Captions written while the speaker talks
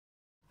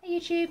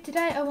YouTube.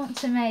 Today I want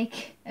to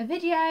make a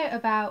video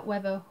about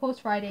whether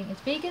horse riding is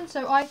vegan.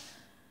 So I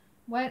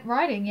went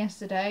riding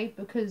yesterday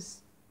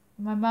because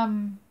my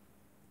mum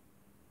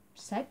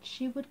said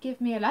she would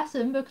give me a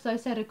lesson because I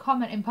said a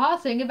comment in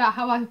passing about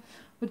how I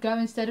would go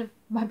instead of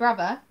my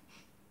brother.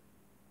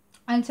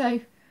 And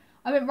so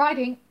I went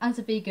riding as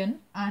a vegan,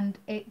 and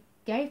it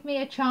gave me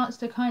a chance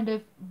to kind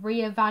of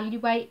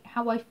reevaluate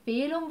how I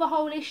feel on the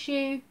whole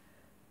issue.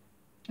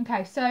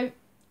 Okay, so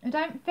I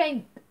don't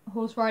think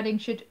horse riding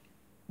should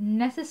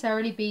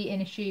necessarily be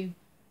an issue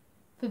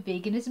for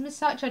veganism as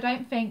such. I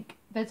don't think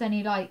there's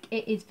any like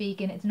it is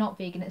vegan, it's not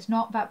vegan, it's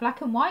not that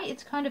black and white.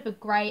 It's kind of a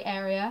grey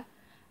area,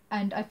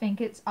 and I think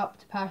it's up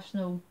to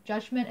personal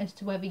judgment as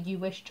to whether you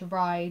wish to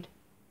ride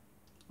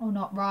or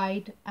not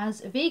ride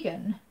as a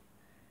vegan.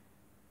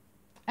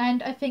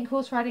 And I think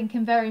horse riding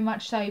can very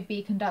much so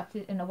be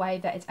conducted in a way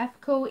that is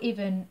ethical.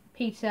 Even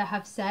PETA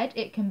have said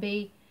it can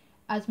be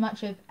as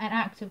much of an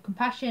act of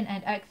compassion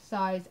and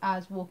exercise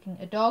as walking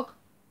a dog.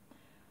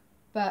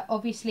 But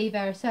obviously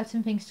there are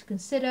certain things to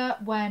consider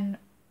when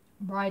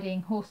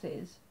riding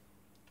horses.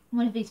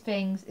 One of these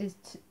things is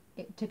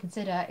to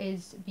consider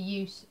is the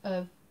use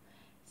of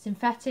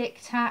synthetic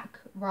tack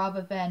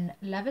rather than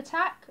leather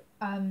tack,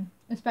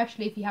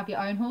 especially if you have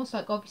your own horse.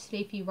 Like obviously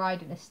if you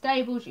ride in a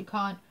stables, you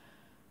can't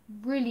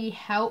really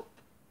help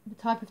the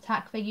type of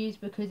tack they use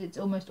because it's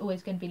almost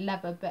always going to be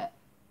leather. But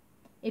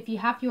if you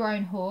have your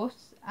own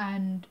horse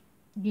and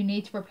you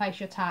need to replace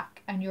your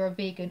tack and you're a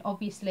vegan,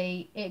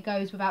 obviously it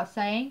goes without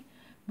saying,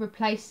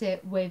 replace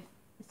it with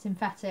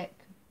synthetic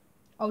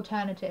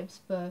alternatives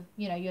for,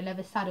 you know, your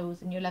leather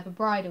saddles and your leather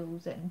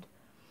bridles and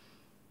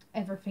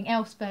everything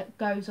else that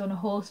goes on a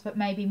horse that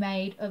may be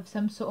made of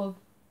some sort of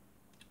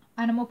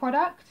animal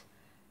product.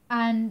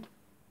 And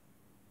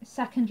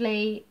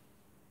secondly,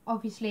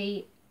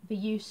 obviously the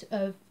use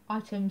of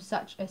items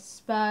such as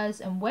spurs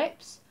and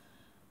whips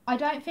I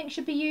don't think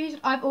should be used.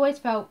 I've always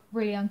felt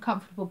really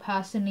uncomfortable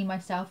personally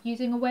myself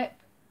using a whip.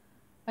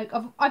 Like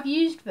I've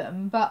used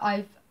them, but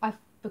I've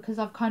because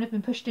I've kind of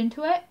been pushed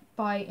into it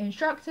by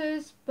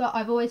instructors, but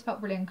I've always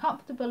felt really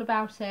uncomfortable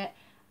about it,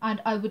 and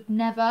I would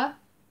never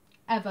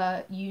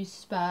ever use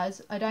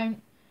spurs. I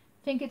don't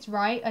think it's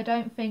right. I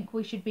don't think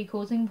we should be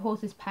causing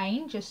horses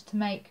pain just to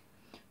make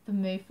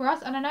them move for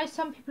us. And I know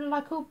some people are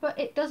like, oh, but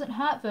it doesn't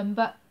hurt them,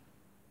 but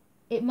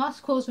it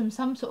must cause them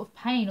some sort of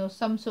pain or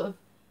some sort of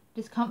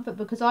discomfort,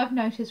 because I've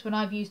noticed when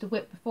I've used a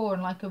whip before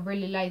on like a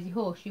really lazy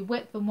horse, you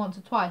whip them once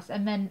or twice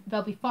and then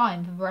they'll be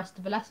fine for the rest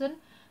of the lesson.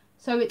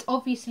 So it's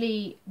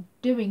obviously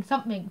doing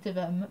something to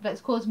them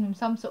that's causing them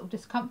some sort of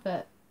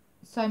discomfort,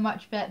 so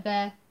much that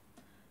they're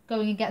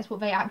going against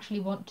what they actually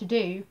want to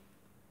do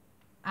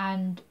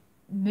and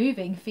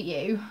moving for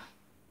you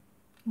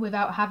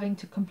without having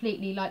to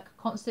completely like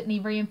constantly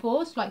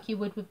reinforce like you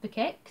would with the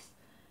kicks.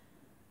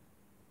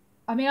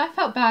 I mean, I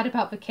felt bad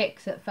about the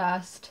kicks at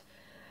first,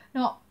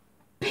 not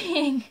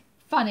being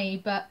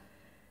funny, but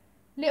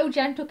little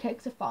gentle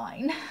kicks are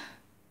fine.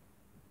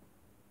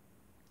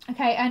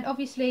 Okay, and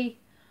obviously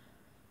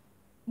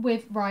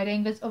with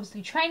riding, there's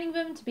obviously training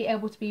them to be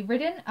able to be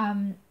ridden,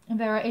 and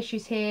there are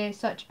issues here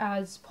such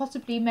as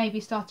possibly maybe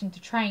starting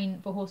to train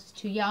the horses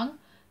too young.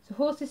 So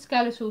horses'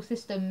 skeletal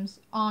systems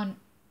aren't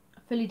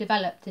fully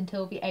developed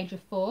until the age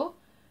of 4.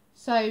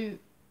 So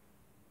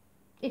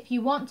if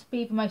you want to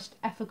be the most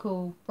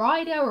ethical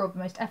rider or the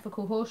most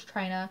ethical horse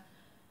trainer,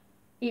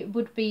 it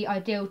would be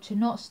ideal to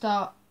not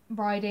start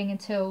riding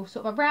until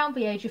sort of around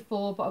the age of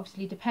 4, but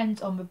obviously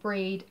depends on the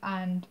breed,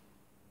 and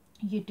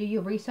you do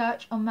your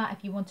research on that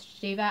if you wanted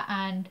to do that.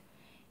 And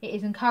it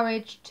is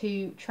encouraged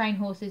to train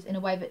horses in a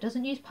way that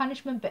doesn't use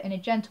punishment, but in a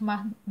gentle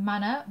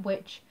manner,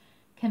 which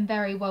can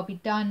very well be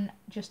done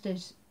just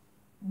as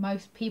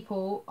most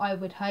people, I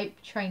would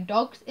hope, train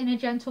dogs in a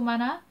gentle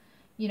manner.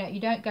 You know, you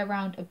don't go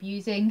around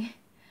abusing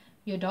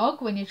your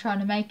dog when you're trying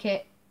to make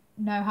it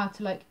know how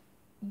to like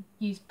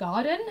use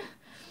garden.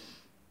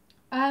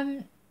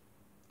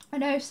 I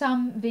know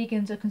some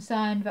vegans are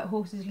concerned that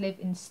horses live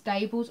in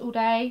stables all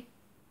day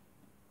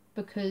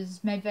because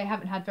maybe they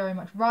haven't had very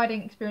much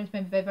riding experience,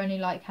 maybe they've only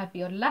like had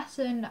the odd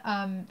lesson,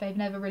 they've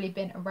never really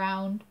been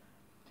around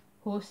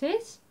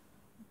horses.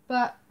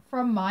 But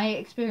from my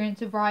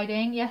experience of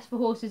riding, yes, the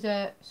horses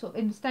are sort of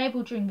in the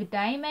stable during the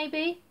day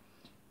maybe,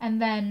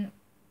 and then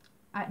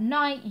at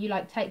night you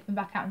like take them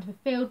back out into the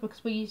field,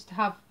 because we used to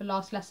have the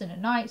last lesson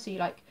at night, so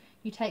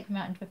you take them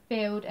out into the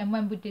field, and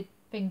when we did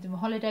things in the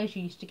holidays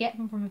you used to get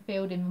them from the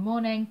field in the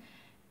morning.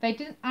 They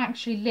didn't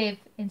actually live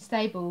in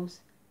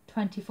stables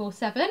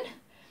 24/7.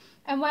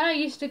 And when I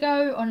used to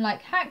go on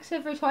like hacks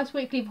every twice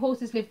weekly, the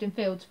horses lived in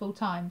fields full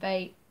time.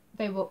 They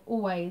were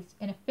always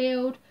in a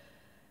field.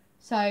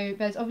 So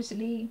there's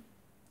obviously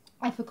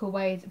ethical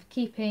ways of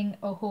keeping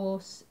a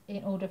horse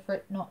in order for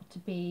it not to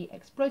be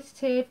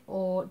exploitative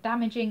or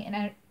damaging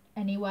in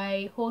any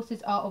way.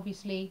 Horses are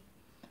obviously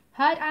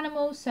herd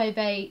animals, so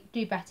they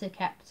do better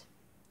kept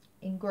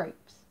in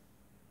groups.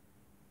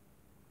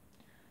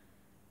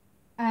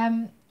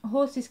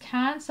 Horses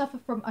can suffer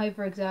from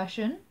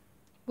overexertion,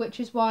 which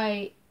is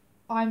why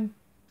I'm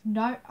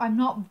no, I'm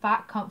not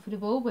that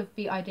comfortable with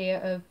the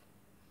idea of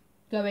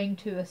going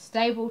to a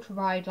stable to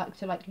ride, like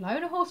to like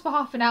loan a horse for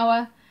half an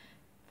hour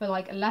for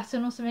like a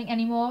lesson or something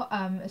anymore,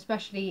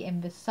 especially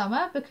in the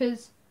summer,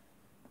 because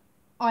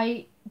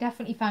I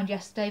definitely found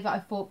yesterday that I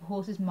thought the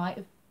horses might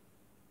have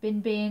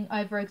been being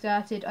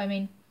overexerted. I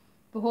mean,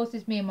 the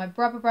horses me and my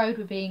brother rode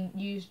were being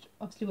used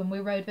obviously when we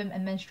rode them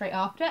and then straight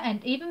after,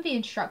 and even the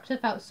instructor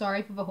felt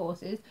sorry for the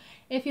horses.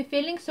 If you're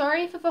feeling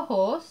sorry for the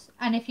horse,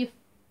 and if you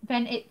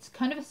then it's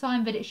kind of a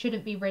sign that it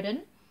shouldn't be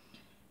ridden.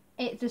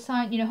 It's a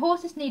sign, you know,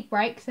 horses need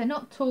breaks. They're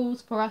not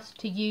tools for us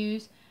to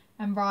use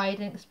and ride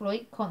and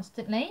exploit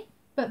constantly.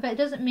 But that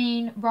doesn't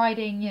mean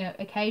riding, you know,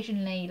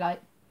 occasionally like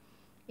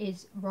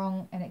is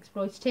wrong and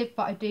exploitative.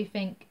 But I do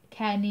think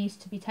care needs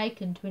to be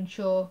taken to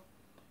ensure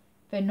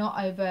they're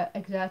not over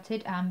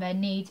exerted and their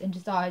needs and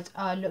desires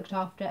are looked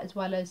after as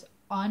well as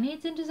our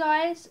needs and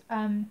desires.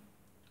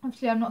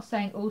 Obviously, I'm not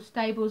saying all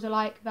stables are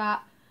like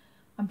that.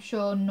 I'm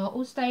sure not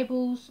all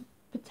stables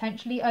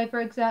potentially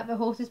overexert the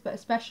horses, but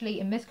especially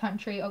in this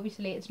country,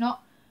 obviously it's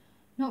not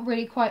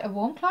really quite a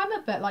warm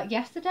climate, but like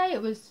yesterday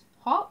it was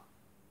hot.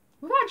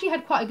 We've actually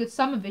had quite a good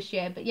summer this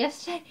year, but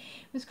yesterday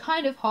it was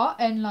kind of hot,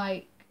 and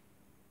like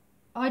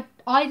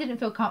I didn't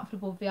feel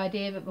comfortable with the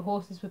idea that the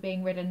horses were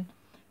being ridden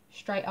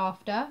straight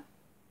after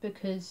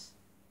because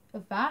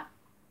of that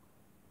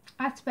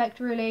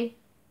aspect, really.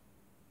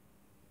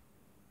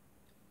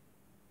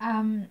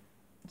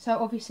 So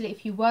obviously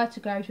if you were to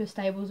go to a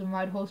stables and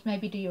ride a horse,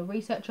 maybe do your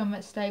research on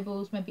that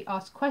stables, maybe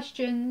ask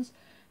questions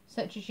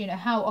such as, you know,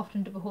 how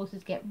often do the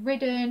horses get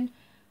ridden,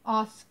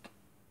 ask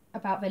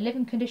about their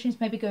living conditions,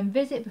 maybe go and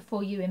visit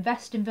before you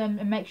invest in them,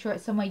 and make sure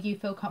it's somewhere you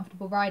feel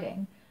comfortable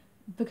riding.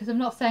 Because I'm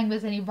not saying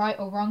there's any right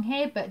or wrong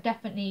here, but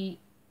definitely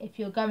if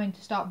you're going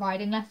to start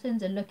riding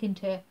lessons and look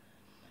into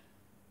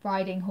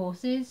riding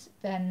horses,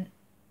 then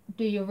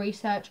do your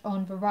research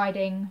on the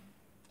riding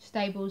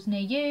stables near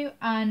you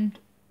and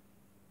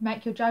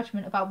make your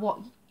judgment about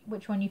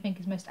which one you think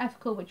is most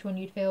ethical, which one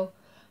you'd feel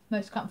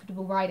most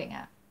comfortable riding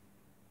at.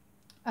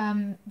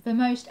 The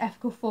most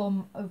ethical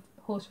form of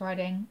horse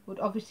riding would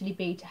obviously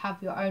be to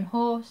have your own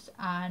horse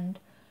and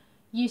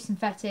use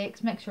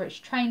synthetics, make sure it's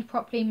trained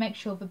properly, make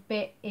sure the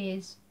bit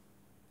is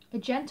a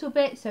gentle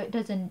bit so it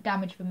doesn't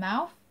damage the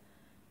mouth,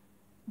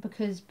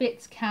 because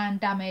bits can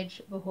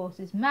damage the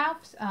horse's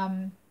mouths,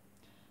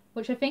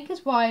 which I think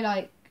is why,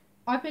 like,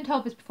 I've been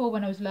told this before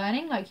when I was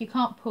learning, like, you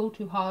can't pull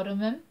too hard on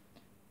them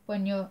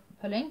when you're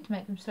pulling to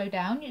make them slow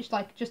down. It's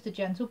like just a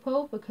gentle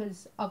pull,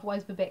 because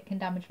otherwise the bit can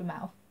damage the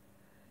mouth.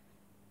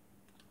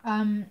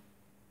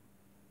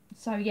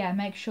 So yeah,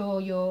 make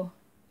sure your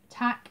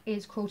tack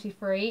is cruelty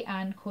free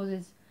and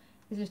causes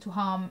as little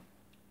harm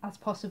as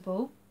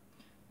possible.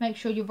 Make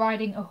sure you're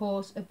riding a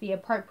horse of the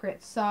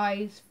appropriate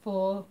size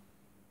for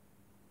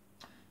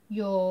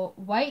your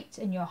weight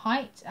and your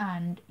height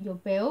and your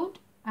build,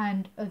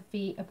 and of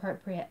the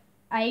appropriate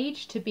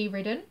age to be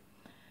ridden.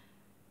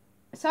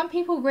 Some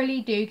people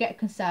really do get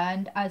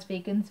concerned as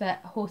vegans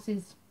that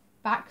horses'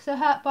 backs are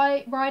hurt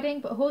by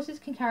riding, but horses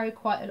can carry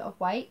quite a lot of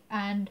weight,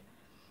 and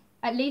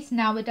at least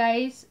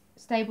nowadays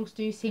stables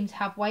do seem to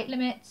have weight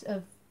limits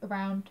of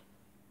around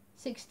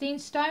 16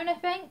 stone, I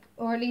think,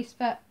 or at least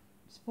that's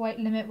the weight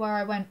limit where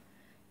I went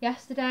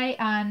yesterday,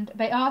 and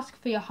they ask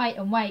for your height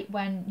and weight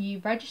when you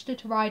register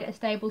to ride at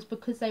stables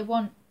because they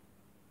want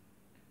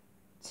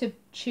to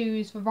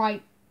choose the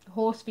right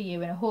horse for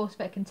you, and a horse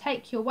that can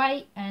take your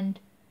weight and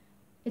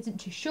isn't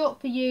too short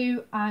for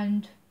you,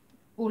 and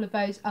all of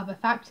those other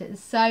factors.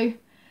 So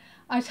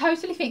I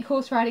totally think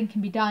horse riding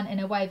can be done in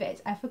a way that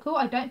is ethical.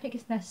 I don't think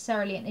it's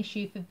necessarily an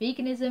issue for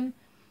veganism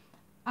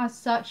as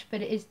such,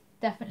 but it is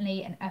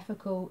definitely an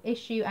ethical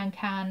issue and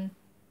can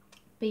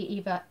be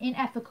either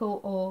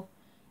unethical or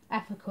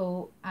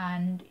ethical,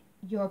 and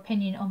your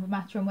opinion on the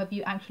matter and whether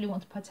you actually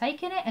want to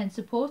partake in it and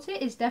support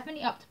it is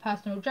definitely up to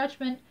personal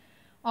judgment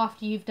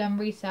after you've done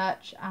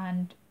research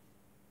and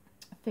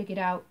figured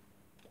out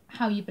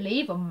how you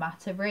believe on the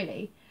matter,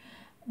 really.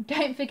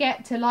 Don't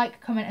forget to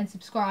like, comment and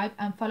subscribe,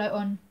 and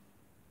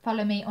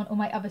follow me on all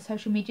my other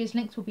social medias.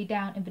 Links will be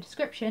down in the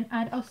description,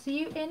 and I'll see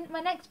you in my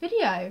next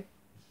video.